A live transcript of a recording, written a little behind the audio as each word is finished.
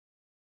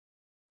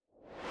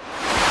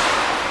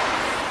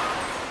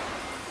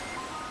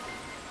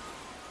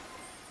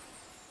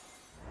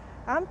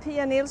I'm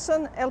Pia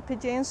Nilsson,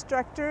 LPGA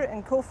instructor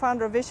and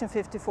co-founder of Vision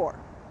 54.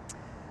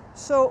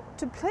 So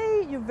to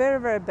play your very,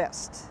 very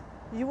best,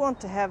 you want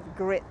to have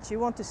grit, you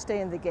want to stay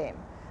in the game.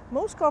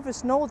 Most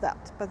golfers know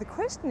that, but the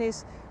question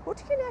is, what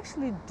can you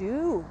actually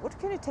do? What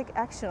can you take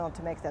action on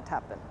to make that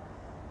happen?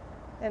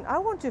 And I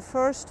want you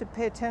first to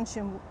pay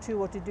attention to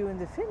what you do in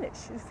the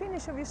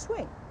finish of your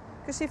swing.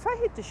 Because if I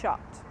hit the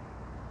shot,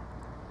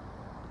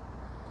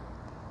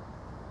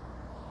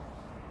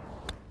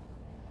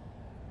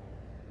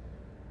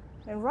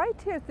 and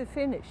right here at the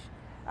finish,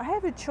 I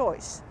have a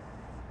choice.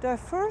 Do I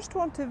first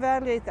want to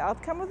evaluate the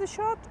outcome of the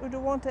shot, or do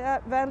I want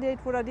to evaluate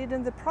what I did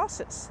in the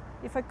process,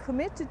 if I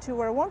committed to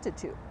where I wanted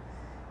to?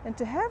 And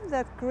to have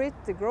that grit,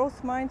 the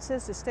growth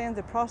mindset, to stay in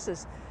the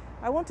process,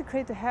 I want to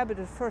create a habit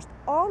of first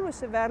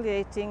always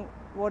evaluating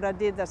what I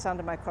did that's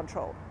under my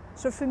control.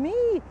 So for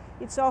me,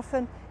 it's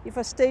often if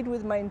I stayed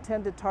with my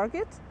intended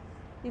target,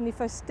 and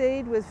if I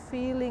stayed with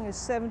feeling a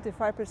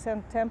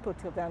 75% tempo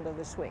till the end of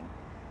the swing.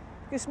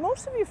 Because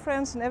most of your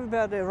friends and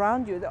everybody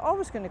around you, they're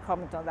always going to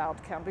comment on the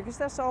outcome because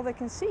that's all they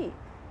can see.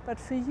 But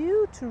for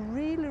you to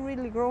really,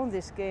 really grow in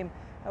this game,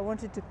 I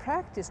want you to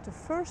practice to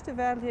first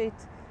evaluate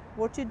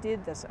what you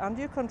did that's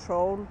under your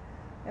control.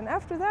 And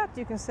after that,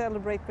 you can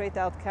celebrate great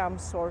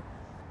outcomes or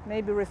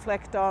maybe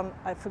reflect on,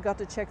 I forgot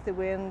to check the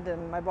wind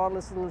and my bottle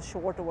is a little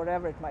short or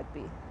whatever it might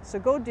be. So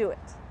go do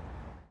it.